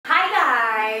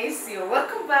guys, you're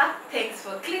welcome back. Thanks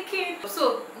for clicking.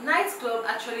 So Nightclub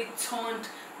actually turned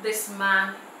this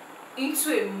man into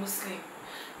a Muslim.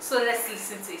 So let's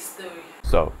listen to his story.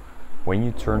 So when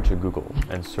you turn to Google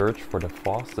and search for the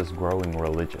fastest growing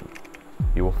religion,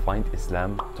 you will find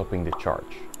Islam topping the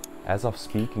charts. As of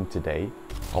speaking today,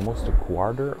 almost a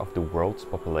quarter of the world's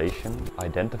population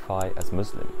identify as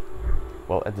Muslim,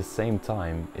 while at the same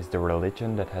time is the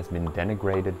religion that has been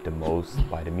denigrated the most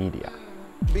by the media.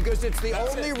 Because it's the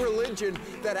only religion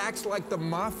that acts like the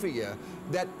mafia,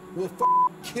 that will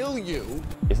kill you.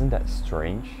 Isn't that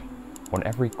strange? On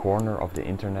every corner of the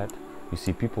internet, you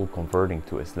see people converting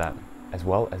to Islam, as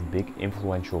well as big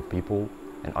influential people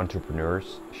and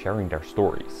entrepreneurs sharing their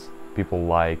stories. People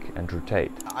like Andrew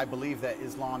Tate. I believe that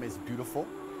Islam is beautiful,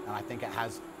 and I think it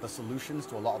has the solutions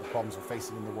to a lot of the problems we're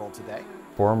facing in the world today.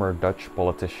 Former Dutch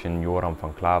politician Joram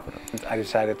van Klaveren. I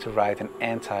decided to write an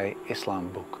anti-Islam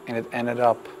book, and it ended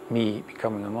up me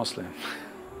becoming a Muslim.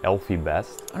 Elfie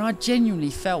Best. And I genuinely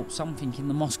felt something in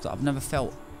the mosque that I've never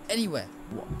felt anywhere.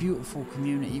 What a beautiful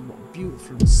community, what a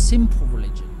beautiful and simple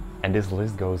religion. And this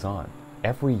list goes on.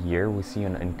 Every year we see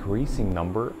an increasing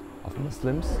number of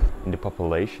Muslims in the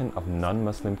population of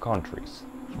non-Muslim countries.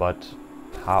 But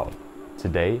how?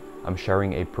 Today I'm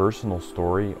sharing a personal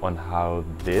story on how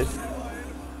this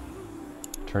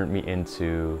turned me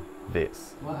into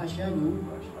this.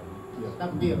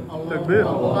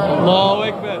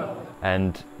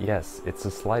 And yes, it's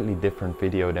a slightly different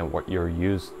video than what you're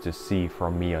used to see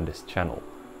from me on this channel.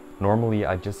 Normally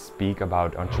I just speak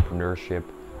about entrepreneurship,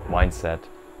 mindset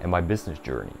and my business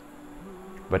journey.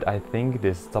 But I think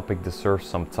this topic deserves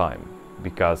some time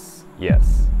because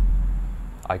yes,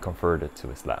 I converted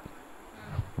to Islam.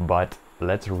 But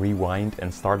let's rewind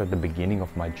and start at the beginning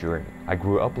of my journey. I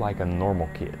grew up like a normal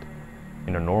kid,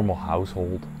 in a normal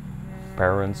household,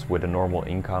 parents with a normal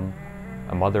income,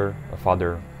 a mother, a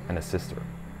father and a sister.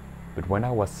 But when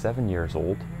I was 7 years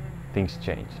old, things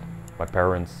changed. My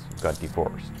parents got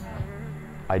divorced.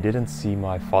 I didn't see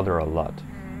my father a lot.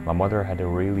 My mother had a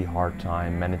really hard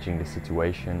time managing the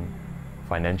situation,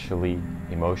 financially,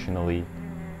 emotionally.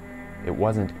 It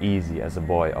wasn't easy as a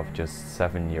boy of just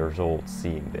 7 years old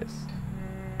seeing this.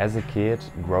 As a kid,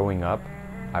 growing up,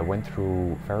 I went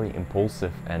through very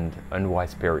impulsive and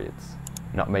unwise periods.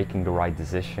 Not making the right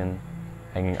decision,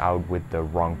 hanging out with the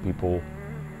wrong people,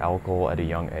 alcohol at a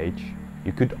young age.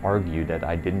 You could argue that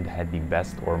I didn't have the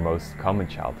best or most common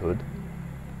childhood,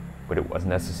 but it was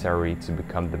necessary to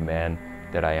become the man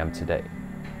that I am today.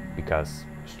 Because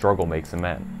struggle makes a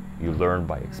man. You learn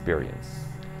by experience.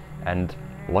 And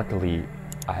luckily,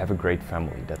 I have a great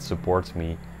family that supports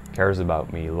me, cares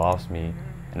about me, loves me,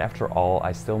 and after all,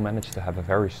 I still manage to have a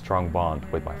very strong bond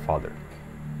with my father.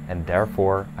 And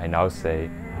therefore, I now say,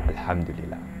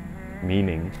 Alhamdulillah,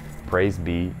 meaning, praise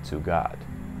be to God.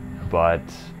 But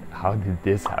how did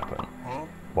this happen?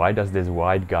 Why does this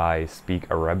white guy speak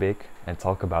Arabic and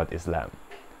talk about Islam?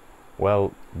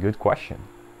 Well, good question.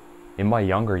 In my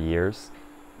younger years,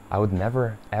 I would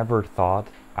never ever thought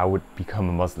I would become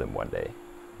a Muslim one day.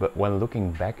 But when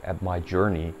looking back at my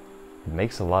journey, it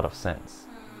makes a lot of sense.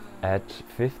 At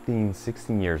 15,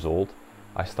 16 years old,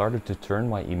 I started to turn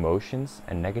my emotions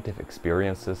and negative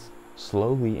experiences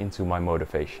slowly into my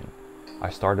motivation. I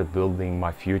started building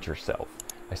my future self.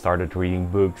 I started reading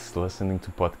books, listening to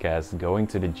podcasts, going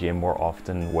to the gym more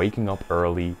often, waking up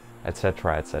early,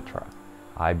 etc., etc.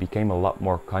 I became a lot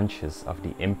more conscious of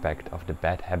the impact of the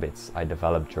bad habits I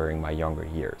developed during my younger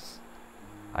years.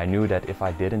 I knew that if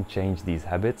I didn't change these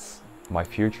habits, my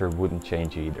future wouldn't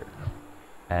change either.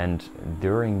 And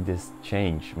during this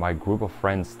change, my group of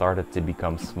friends started to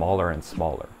become smaller and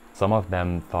smaller. Some of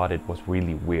them thought it was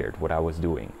really weird what I was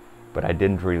doing, but I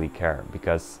didn't really care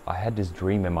because I had this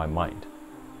dream in my mind.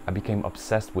 I became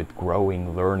obsessed with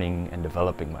growing, learning and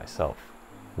developing myself.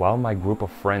 While my group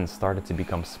of friends started to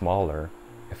become smaller,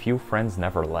 a few friends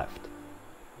never left.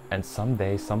 And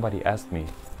someday somebody asked me,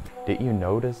 did you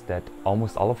notice that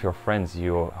almost all of your friends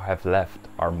you have left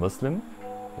are Muslim?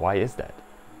 Why is that?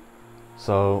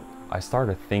 So I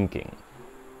started thinking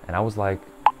and I was like,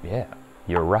 yeah,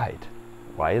 you're right.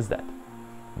 Why is that?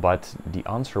 But the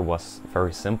answer was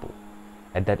very simple.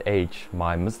 At that age,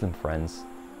 my Muslim friends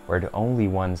were the only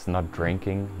ones not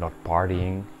drinking, not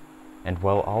partying, and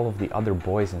while all of the other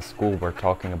boys in school were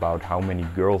talking about how many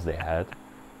girls they had,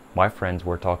 my friends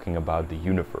were talking about the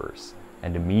universe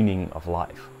and the meaning of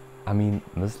life. I mean,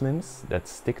 Muslims that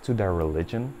stick to their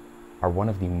religion are one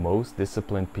of the most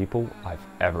disciplined people I've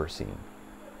ever seen.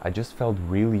 I just felt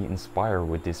really inspired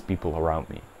with these people around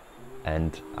me.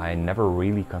 And I never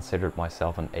really considered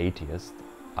myself an atheist.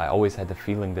 I always had the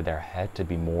feeling that there had to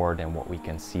be more than what we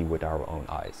can see with our own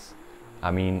eyes.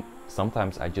 I mean,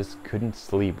 sometimes I just couldn't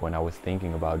sleep when I was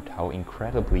thinking about how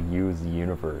incredibly huge the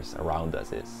universe around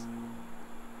us is.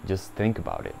 Just think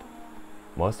about it.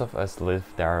 Most of us live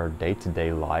their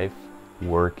day-to-day life,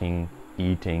 working,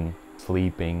 eating,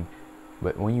 sleeping,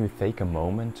 but when you take a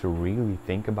moment to really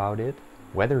think about it,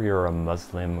 whether you're a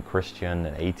Muslim, Christian,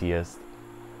 an atheist,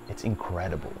 it's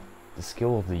incredible. The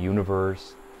scale of the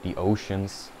universe, the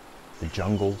oceans, the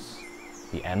jungles,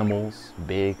 the animals,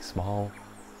 big, small.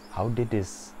 How did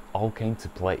this all came to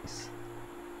place?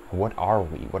 What are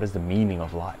we? What is the meaning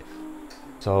of life?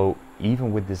 So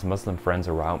even with these Muslim friends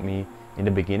around me, in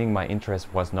the beginning my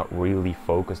interest was not really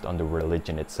focused on the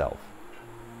religion itself.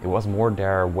 It was more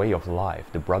their way of life,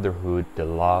 the brotherhood, the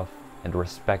love and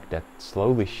respect that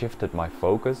slowly shifted my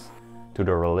focus to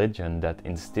the religion that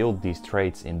instilled these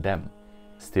traits in them.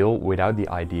 Still without the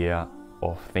idea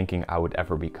of thinking I would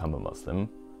ever become a Muslim.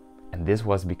 And this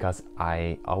was because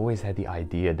I always had the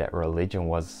idea that religion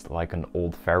was like an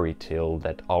old fairy tale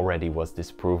that already was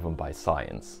disproven by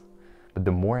science. But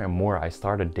the more and more I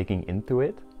started digging into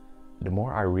it, the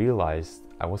more I realized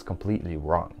I was completely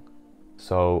wrong.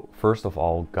 So first of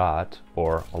all, God,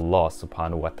 or Allah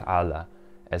subhanahu wa ta'ala,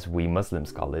 as we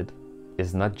Muslims call it,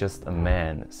 is not just a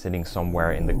man sitting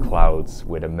somewhere in the clouds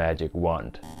with a magic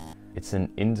wand. It's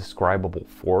an indescribable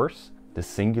force, the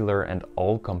singular and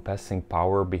all-compassing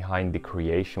power behind the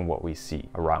creation what we see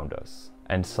around us.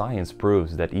 And science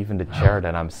proves that even the chair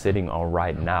that I'm sitting on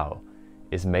right now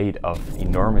is made of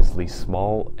enormously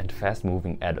small and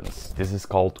fast-moving atoms. This is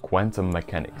called quantum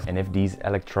mechanics. And if these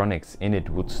electronics in it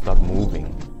would stop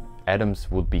moving, atoms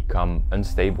would become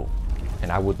unstable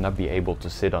and I would not be able to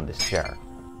sit on this chair.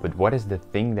 But what is the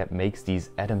thing that makes these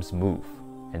atoms move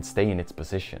and stay in its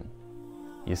position?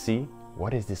 You see,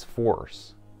 what is this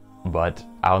force? But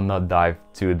I'll not dive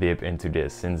too deep into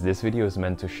this, since this video is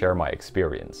meant to share my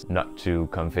experience, not to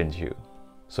convince you.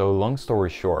 So long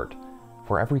story short,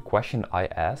 for every question I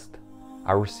asked,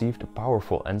 I received a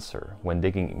powerful answer when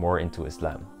digging more into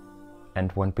Islam.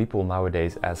 And when people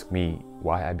nowadays ask me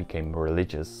why I became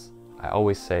religious, I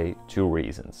always say two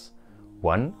reasons.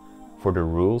 One, for the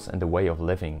rules and the way of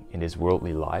living in this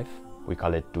worldly life, we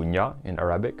call it dunya in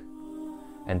Arabic.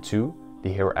 And two,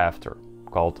 the hereafter,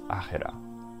 called akhirah.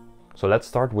 So let's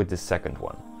start with the second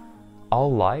one.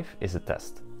 All life is a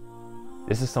test.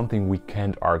 This is something we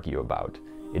can't argue about.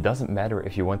 It doesn't matter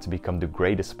if you want to become the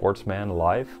greatest sportsman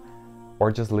alive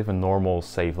or just live a normal,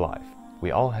 safe life.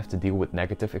 We all have to deal with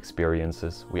negative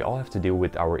experiences. We all have to deal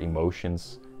with our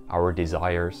emotions, our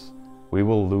desires. We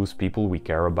will lose people we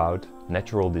care about,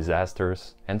 natural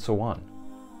disasters, and so on.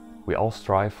 We all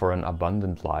strive for an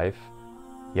abundant life,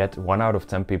 yet 1 out of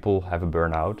 10 people have a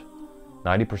burnout.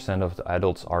 90% of the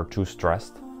adults are too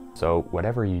stressed. So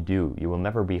whatever you do, you will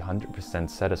never be 100%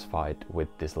 satisfied with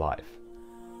this life,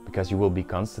 because you will be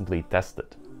constantly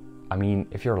tested. I mean,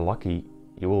 if you're lucky,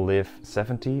 you will live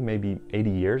 70, maybe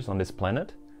 80 years on this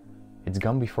planet. It's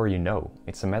gone before you know.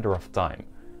 It's a matter of time.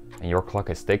 And your clock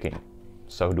is ticking.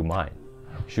 So do mine.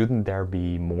 Shouldn't there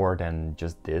be more than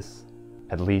just this?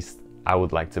 At least I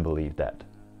would like to believe that.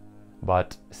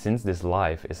 But since this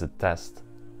life is a test,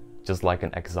 just like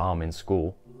an exam in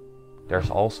school, there's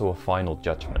also a final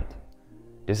judgment.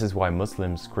 This is why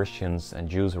Muslims, Christians, and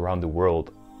Jews around the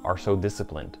world are so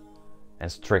disciplined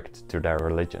and strict to their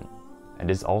religion. And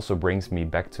this also brings me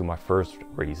back to my first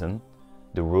reason,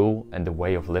 the rule and the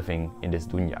way of living in this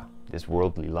dunya, this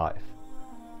worldly life.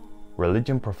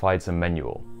 Religion provides a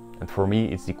manual, and for me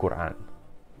it's the Quran.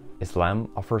 Islam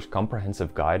offers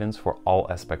comprehensive guidance for all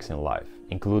aspects in life,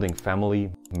 including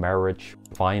family, marriage,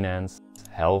 finance,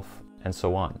 health, and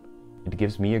so on. It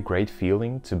gives me a great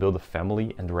feeling to build a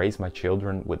family and raise my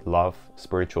children with love,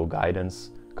 spiritual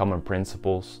guidance, common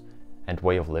principles, and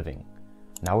way of living.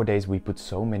 Nowadays we put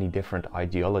so many different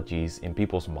ideologies in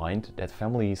people's mind that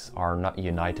families are not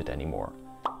united anymore.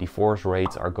 Divorce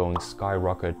rates are going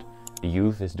skyrocket, the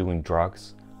youth is doing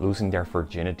drugs, losing their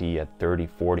virginity at 30,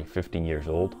 40, 15 years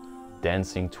old,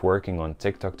 dancing, twerking on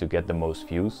TikTok to get the most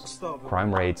views.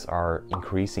 Crime rates are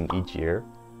increasing each year.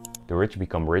 The rich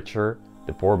become richer,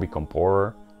 the poor become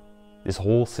poorer. This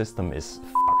whole system is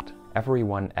fucked.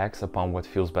 Everyone acts upon what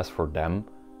feels best for them,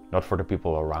 not for the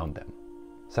people around them.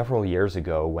 Several years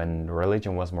ago, when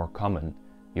religion was more common,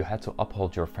 you had to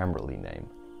uphold your family name.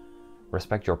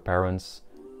 Respect your parents,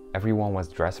 everyone was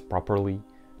dressed properly,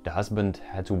 the husband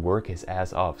had to work his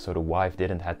ass off so the wife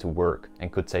didn't have to work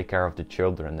and could take care of the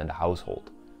children and the household.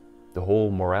 The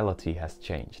whole morality has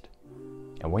changed.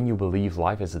 And when you believe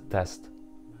life is a test,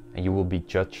 and you will be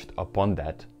judged upon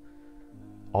that,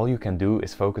 all you can do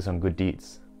is focus on good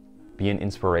deeds. Be an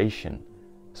inspiration,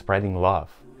 spreading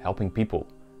love, helping people.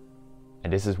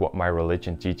 And this is what my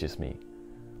religion teaches me.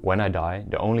 When I die,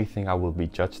 the only thing I will be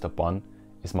judged upon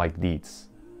is my deeds.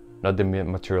 Not the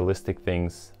materialistic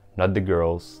things, not the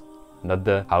girls, not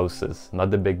the houses,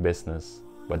 not the big business,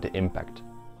 but the impact,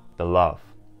 the love,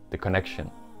 the connection,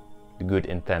 the good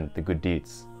intent, the good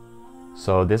deeds.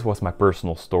 So this was my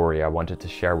personal story I wanted to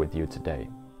share with you today.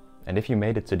 And if you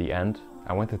made it to the end,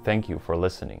 I want to thank you for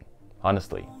listening.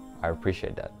 Honestly, I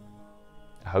appreciate that.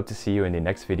 I hope to see you in the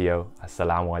next video.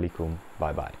 Assalamu alaikum.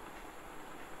 Bye bye.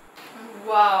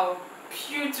 Wow,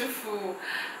 beautiful.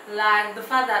 Like the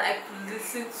fact that I could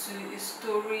listen to his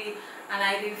story and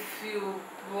I didn't feel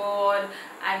bored,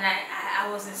 and I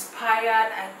was inspired.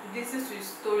 I could listen to his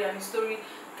story, and his story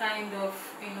kind of,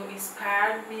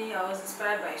 inspired me. I was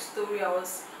inspired by his story. I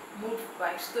was moved by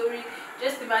his story.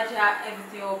 Just imagine how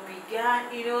everything all began.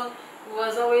 He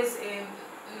was always a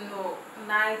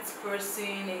night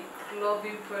person, a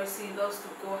clubbing person. He loves to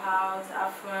go out,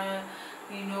 have fun.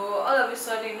 All of a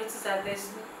sudden you notice that there's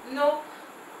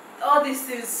all these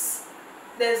things,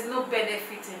 there's no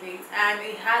benefit in it. And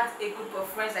he had a group of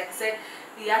friends. Like I said,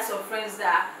 he had some friends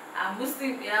that are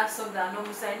Muslim, he has some that are not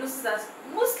Muslim. I noticed that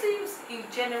Muslims in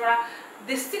general,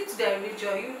 they stick to their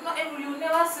religion. You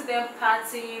never see them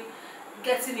partying,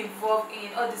 getting involved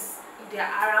in all this their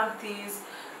haram things.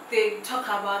 They talk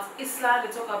about Islam,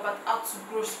 they talk about how to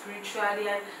grow spiritually,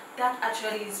 and that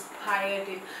actually inspired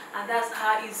him, and that's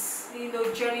how his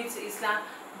journey to Islam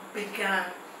began.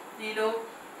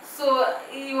 So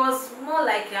he was more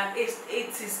like an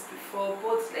atheist before,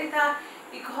 but later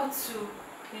he got to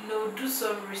do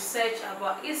some research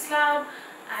about Islam,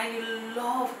 and he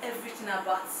loved everything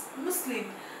about Muslim,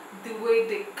 the way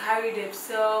they carry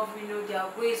themselves, their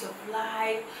ways of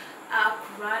life, how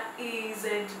Quran is,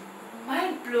 and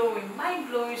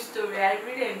mind-blowing story. I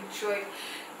really enjoyed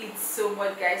it so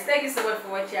much, guys. Thank you so much for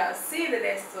watching. I'll see you in the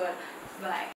next one.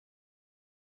 Bye.